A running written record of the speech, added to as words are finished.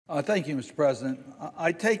Thank you, Mr. President.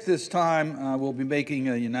 I take this time, we'll be making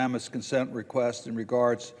a unanimous consent request in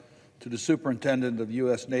regards to the Superintendent of the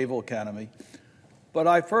U.S. Naval Academy. But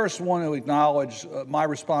I first want to acknowledge my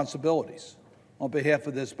responsibilities on behalf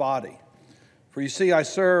of this body. For you see, I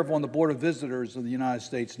serve on the Board of Visitors of the United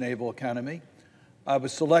States Naval Academy. I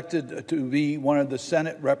was selected to be one of the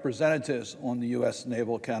Senate representatives on the U.S.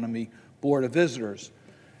 Naval Academy Board of Visitors.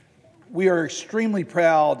 We are extremely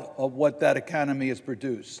proud of what that academy has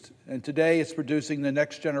produced, and today it's producing the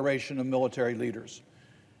next generation of military leaders.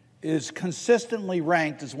 It is consistently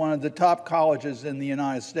ranked as one of the top colleges in the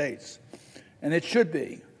United States, and it should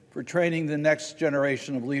be for training the next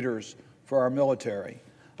generation of leaders for our military.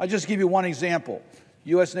 I'll just give you one example.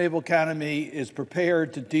 U.S. Naval Academy is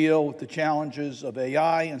prepared to deal with the challenges of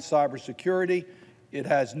AI and cybersecurity. It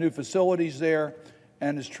has new facilities there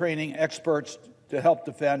and is training experts to help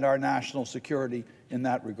defend our national security in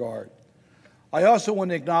that regard. I also want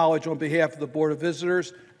to acknowledge on behalf of the Board of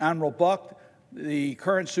Visitors, Admiral Buck, the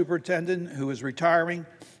current superintendent who is retiring.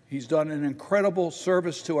 He's done an incredible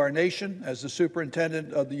service to our nation as the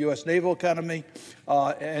superintendent of the U.S. Naval Academy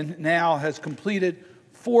and now has completed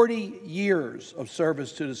 40 years of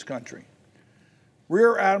service to this country.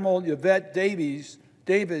 Rear Admiral Yvette Davis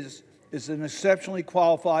is exceptionally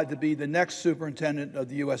qualified to be the next superintendent of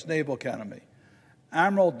the U.S. Naval Academy.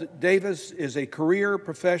 Admiral Davis is a career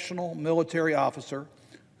professional military officer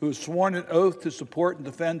who has sworn an oath to support and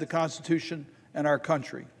defend the Constitution and our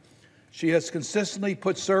country. She has consistently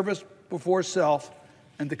put service before self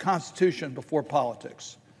and the Constitution before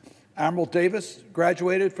politics. Admiral Davis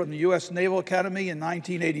graduated from the U.S. Naval Academy in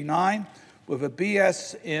 1989 with a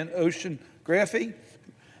B.S. in oceanography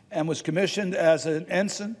and was commissioned as an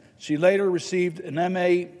ensign. She later received an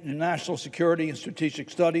M.A. in National Security and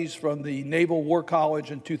Strategic Studies from the Naval War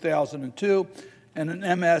College in 2002 and an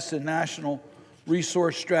M.S. in National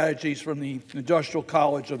Resource Strategies from the Industrial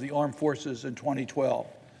College of the Armed Forces in 2012.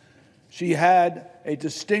 She had a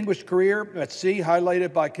distinguished career at sea,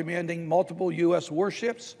 highlighted by commanding multiple U.S.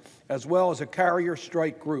 warships, as well as a carrier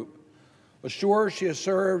strike group. Ashore, she has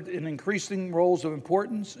served in increasing roles of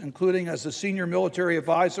importance, including as a senior military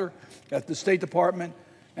advisor at the State Department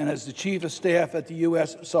and as the Chief of Staff at the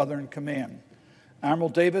U.S. Southern Command. Admiral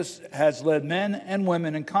Davis has led men and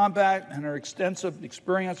women in combat, and her extensive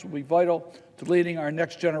experience will be vital to leading our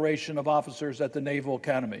next generation of officers at the Naval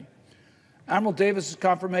Academy. Admiral Davis's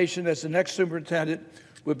confirmation as the next superintendent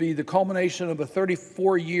would be the culmination of a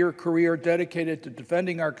 34-year career dedicated to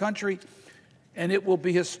defending our country, and it will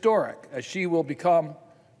be historic as she will become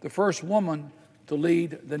the first woman to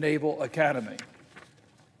lead the Naval Academy.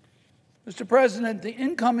 Mr. President, the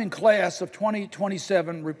incoming class of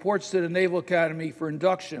 2027 reports to the Naval Academy for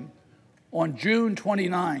induction on June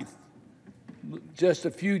 29th, just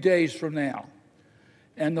a few days from now,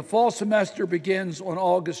 and the fall semester begins on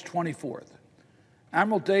August 24th.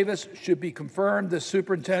 Admiral Davis should be confirmed as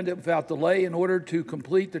superintendent without delay in order to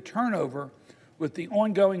complete the turnover with the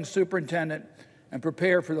ongoing superintendent and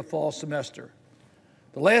prepare for the fall semester.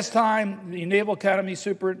 The last time the Naval Academy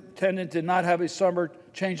superintendent did not have a summer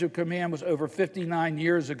change of command was over 59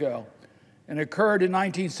 years ago, and it occurred in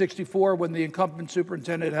 1964 when the incumbent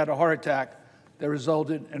superintendent had a heart attack that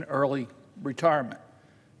resulted in early retirement.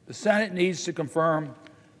 The Senate needs to confirm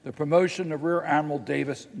the promotion of Rear Admiral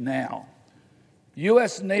Davis now.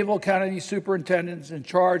 U.S. Naval Academy superintendents in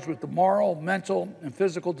charge with the moral, mental, and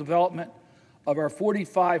physical development of our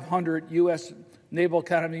 4,500 U.S. Naval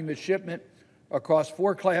Academy midshipmen across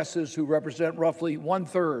 4 classes who represent roughly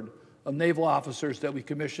 1/3 of naval officers that we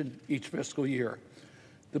commission each fiscal year.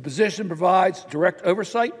 The position provides direct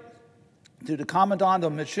oversight to the Commandant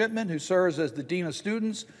of Midshipmen, who serves as the Dean of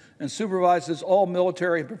Students and supervises all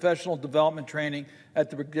military and professional development training at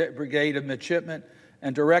the Brigade of Midshipmen,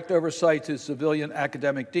 and direct oversight to the Civilian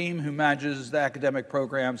Academic Dean, who manages the academic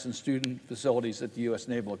programs and student facilities at the U.S.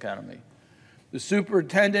 Naval Academy. The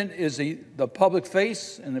superintendent is the public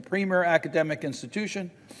face and the premier academic institution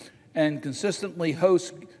and consistently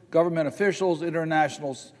hosts government officials,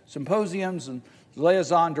 international symposiums, and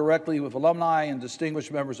liaison directly with alumni and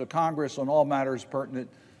distinguished members of Congress on all matters pertinent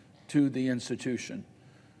to the institution.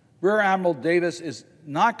 Rear Admiral Davis is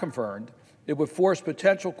not confirmed. It would force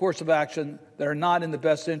potential course of action that are not in the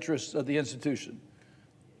best interests of the institution.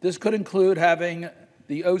 This could include having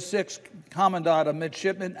the 06 Commandant of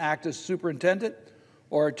Midshipmen act as superintendent,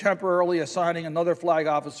 or temporarily assigning another flag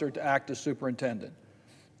officer to act as superintendent.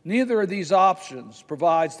 Neither of these options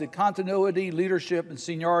provides the continuity, leadership, and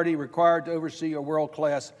seniority required to oversee a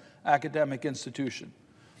world-class academic institution.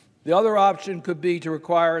 The other option could be to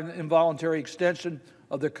require an involuntary extension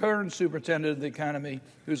of the current superintendent of the academy,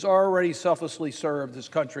 who's already selflessly served this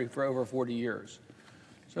country for over 40 years.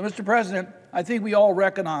 So, Mr. President, I think we all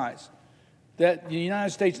recognize that the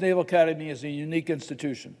United States Naval Academy is a unique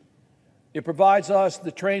institution. It provides us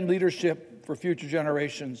the trained leadership for future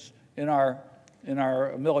generations in our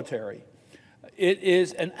military. It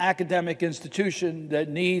is an academic institution that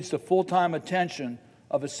needs the full-time attention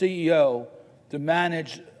of a CEO to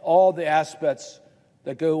manage all the aspects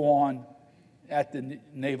that go on at the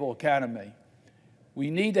Naval Academy. We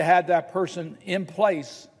need to have that person in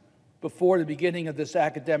place before the beginning of this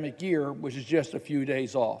academic year, which is just a few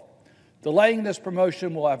days off. Delaying this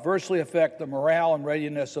promotion will adversely affect the morale and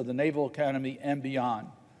readiness of the Naval Academy and beyond.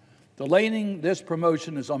 Delaying this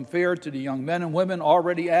promotion is unfair to the young men and women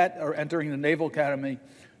already at or entering the Naval Academy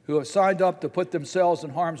who have signed up to put themselves in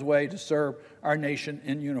harm's way to serve our nation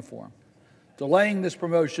in uniform. Delaying this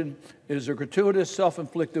promotion is a gratuitous,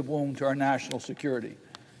 self-inflicted wound to our national security.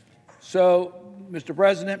 So, Mr.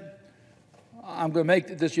 President, I'm going to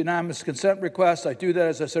make this unanimous consent request. I do that,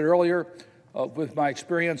 as I said earlier, with my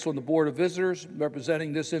experience on the Board of Visitors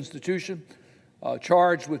representing this institution,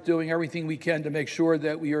 charged with doing everything we can to make sure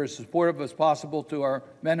that we are as supportive as possible to our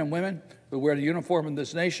men and women who wear the uniform in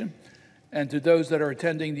this nation. And to those that are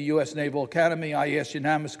attending the U.S. Naval Academy, I ask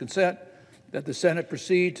unanimous consent that the Senate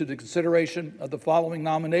proceed to the consideration of the following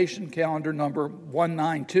nomination, calendar number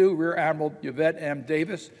 192, Rear Admiral Yvette M.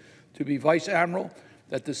 Davis to be Vice Admiral,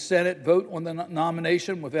 that the Senate vote on the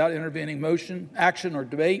nomination without intervening motion, action, or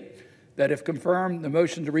debate, that if confirmed, the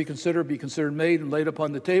motion to reconsider be considered made and laid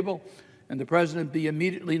upon the table, and the President be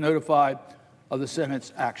immediately notified of the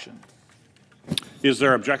Senate's action. Is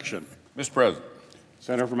there objection? Mr. President.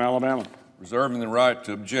 Senator from Alabama. Reserving the right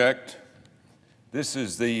to object. This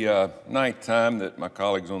is the ninth time that my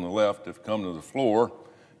colleagues on the left have come to the floor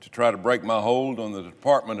to try to break my hold on the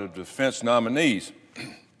Department of Defense nominees.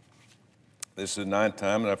 This is the ninth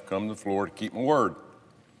time that I've come to the floor to keep my word.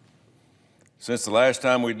 Since the last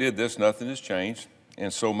time we did this, nothing has changed,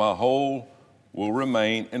 and so my hold will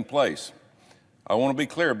remain in place. I want to be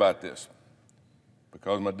clear about this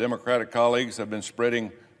because my Democratic colleagues have been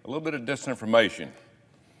spreading a little bit of disinformation.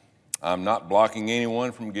 I'm not blocking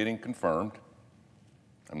anyone from getting confirmed.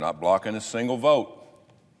 I'm not blocking a single vote.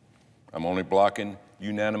 I'm only blocking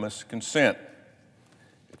unanimous consent.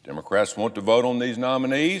 If Democrats want to vote on these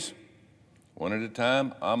nominees, one at a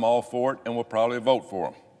time, I'm all for it and will probably vote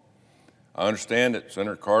for them. I understand that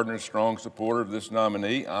Senator Cardin is a strong supporter of this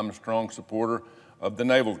nominee. I'm a strong supporter of the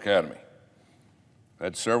Naval Academy. I've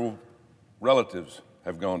had several relatives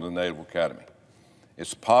have gone to the Naval Academy.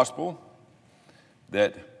 It's possible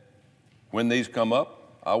that when these come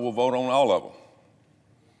up, I will vote on all of them.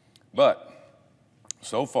 But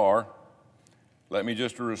so far, let me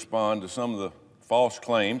just respond to some of the false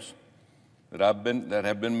claims that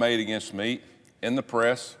have been made against me in the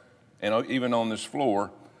press and even on this floor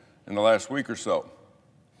in the last week or so.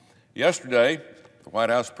 Yesterday, the White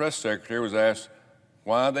House press secretary was asked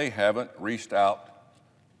why they haven't reached out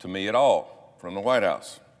to me at all from the White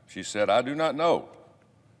House. She said, I do not know.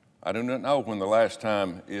 I do not know when the last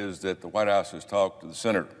time is that the White House has talked to the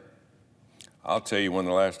senator. I'll tell you when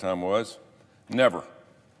the last time was. Never.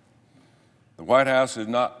 The White House has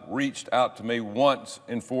not reached out to me once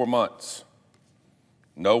in 4 months.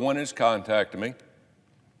 No one has contacted me.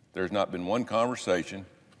 There's not been one conversation,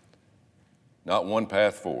 not one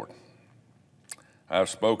path forward. I have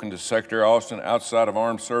spoken to Secretary Austin outside of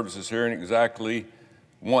Armed Services hearing exactly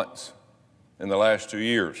once in the last 2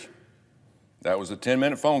 years. That was a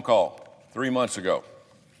 10-minute phone call 3 months ago.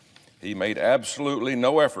 He made absolutely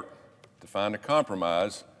no effort to find a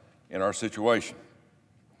compromise in our situation.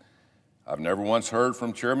 I've never once heard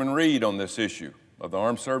from Chairman Reed on this issue of the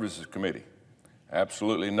Armed Services Committee.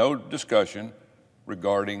 Absolutely no discussion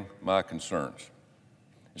regarding my concerns.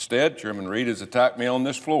 Instead, Chairman Reed has attacked me on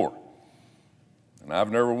this floor, and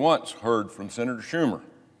I've never once heard from Senator Schumer.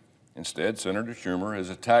 Instead, Senator Schumer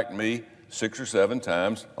has attacked me 6 or 7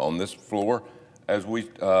 times on this floor as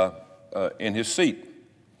in his seat.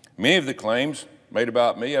 Many of the claims made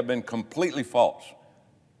about me have been completely false.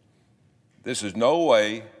 This is no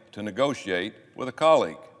way to negotiate with a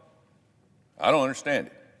colleague. I don't understand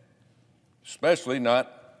it, especially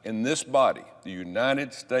not in this body, the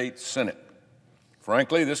United States Senate.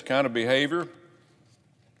 Frankly, this kind of behavior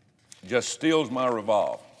just steals my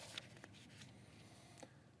resolve.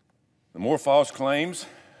 The more false claims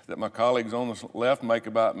that my colleagues on the left make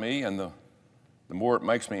about me, and the more it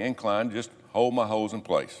makes me inclined to just hold my hose in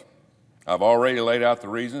place. I've already laid out the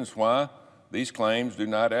reasons why these claims do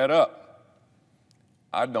not add up.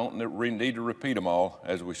 I don't need to repeat them all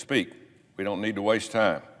as we speak. We don't need to waste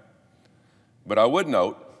time. But I would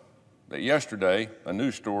note that yesterday a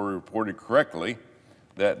news story reported correctly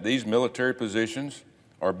that these military positions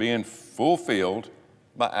are being fulfilled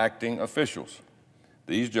by acting officials.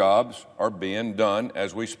 These jobs are being done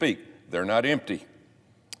as we speak. They're not empty.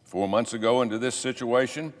 4 months ago into this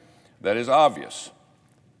situation, that is obvious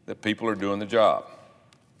that people are doing the job.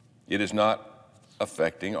 It is not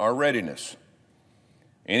affecting our readiness.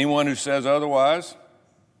 Anyone who says otherwise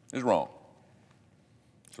is wrong.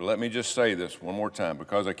 So let me just say this one more time,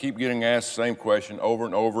 because I keep getting asked the same question over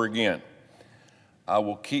and over again. I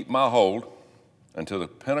will keep my hold until the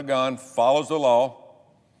Pentagon follows the law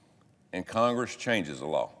and Congress changes the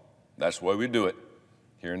law. That's the way we do it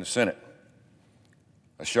here in the Senate.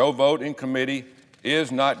 A show vote in committee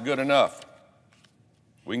is not good enough.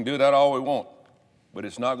 We can do that all we want, but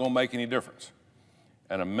it's not going to make any difference.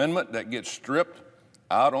 An amendment that gets stripped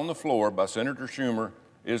out on the floor by Senator Schumer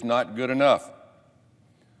is not good enough.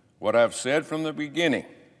 What I've said from the beginning,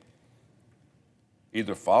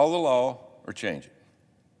 either follow the law or change it.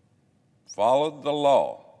 Follow the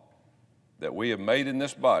law that we have made in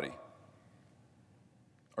this body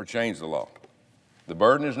or change the law. The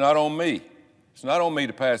burden is not on me. It's not on me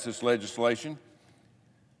to pass this legislation.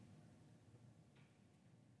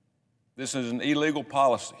 This is an illegal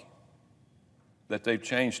policy that they've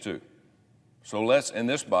changed to. So let's, in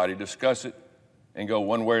this body, discuss it and go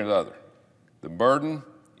one way or the other. The burden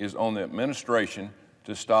is on the administration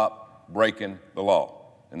to stop breaking the law,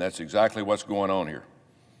 and that's exactly what's going on here.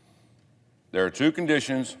 There are two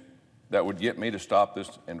conditions that would get me to stop this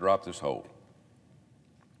and drop this hold,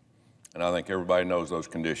 and I think everybody knows those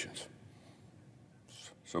conditions.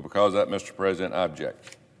 So because of that, Mr. President, I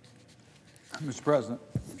object. Mr. President.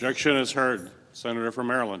 Objection is heard. Senator from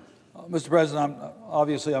Maryland. Mr. President,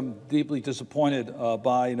 I'm deeply disappointed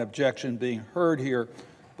by an objection being heard here,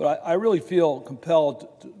 but I really feel compelled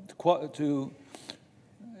to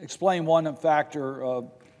explain one factor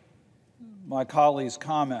of my colleague's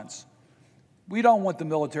comments. We don't want the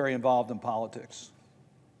military involved in politics.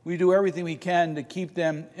 We do everything we can to keep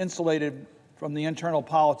them insulated from the internal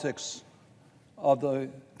politics of the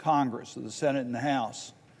Congress, of the Senate and the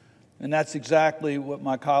House. And that's exactly what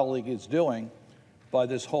my colleague is doing by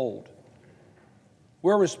this hold.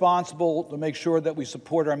 We're responsible to make sure that we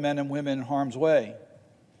support our men and women in harm's way.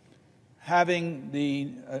 Having the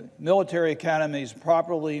military academies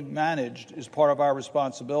properly managed is part of our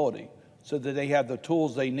responsibility so that they have the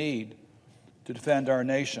tools they need to defend our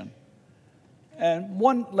nation. And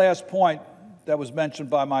one last point that was mentioned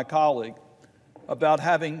by my colleague about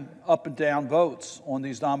having up and down votes on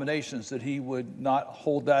these nominations, that he would not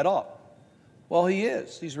hold that up. Well, he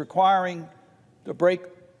is. He's requiring to break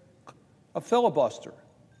a filibuster.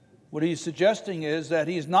 What he's suggesting is that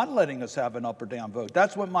he's not letting us have an up or down vote.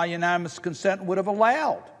 That's what my unanimous consent would have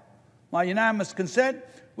allowed. My unanimous consent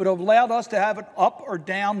would have allowed us to have an up or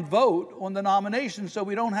down vote on the nomination so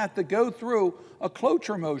we don't have to go through a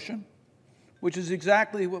cloture motion, which is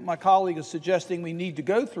exactly what my colleague is suggesting we need to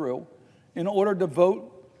go through in order to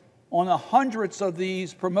vote on the hundreds of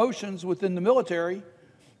these promotions within the military,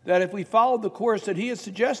 that if we followed the course that he is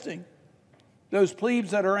suggesting, those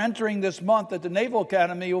plebes that are entering this month at the Naval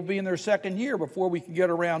Academy will be in their second year before we can get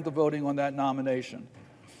around to voting on that nomination.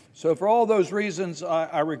 So for all those reasons,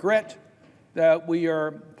 I regret that we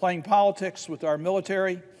are playing politics with our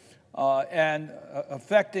military and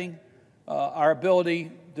affecting our ability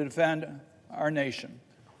to defend our nation.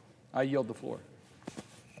 I yield the floor.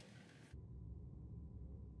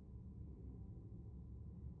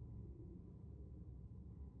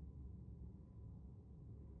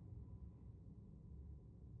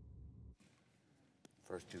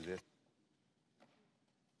 First do this.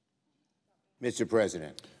 Mr.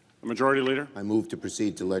 President, The Majority Leader. I move to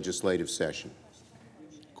proceed to legislative session.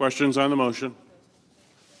 Questions on the motion?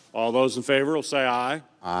 All those in favor will say aye.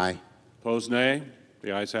 Aye. Opposed, nay.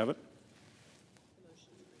 The ayes have it.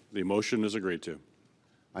 The motion is agreed to.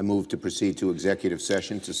 I move to proceed to executive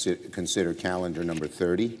session to consider calendar number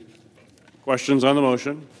 30. Questions on the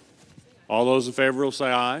motion? All those in favor will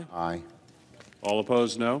say aye. Aye. All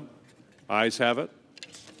opposed, no. Ayes have it.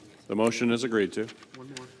 The motion is agreed to.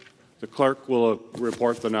 The clerk will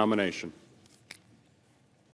report the nomination.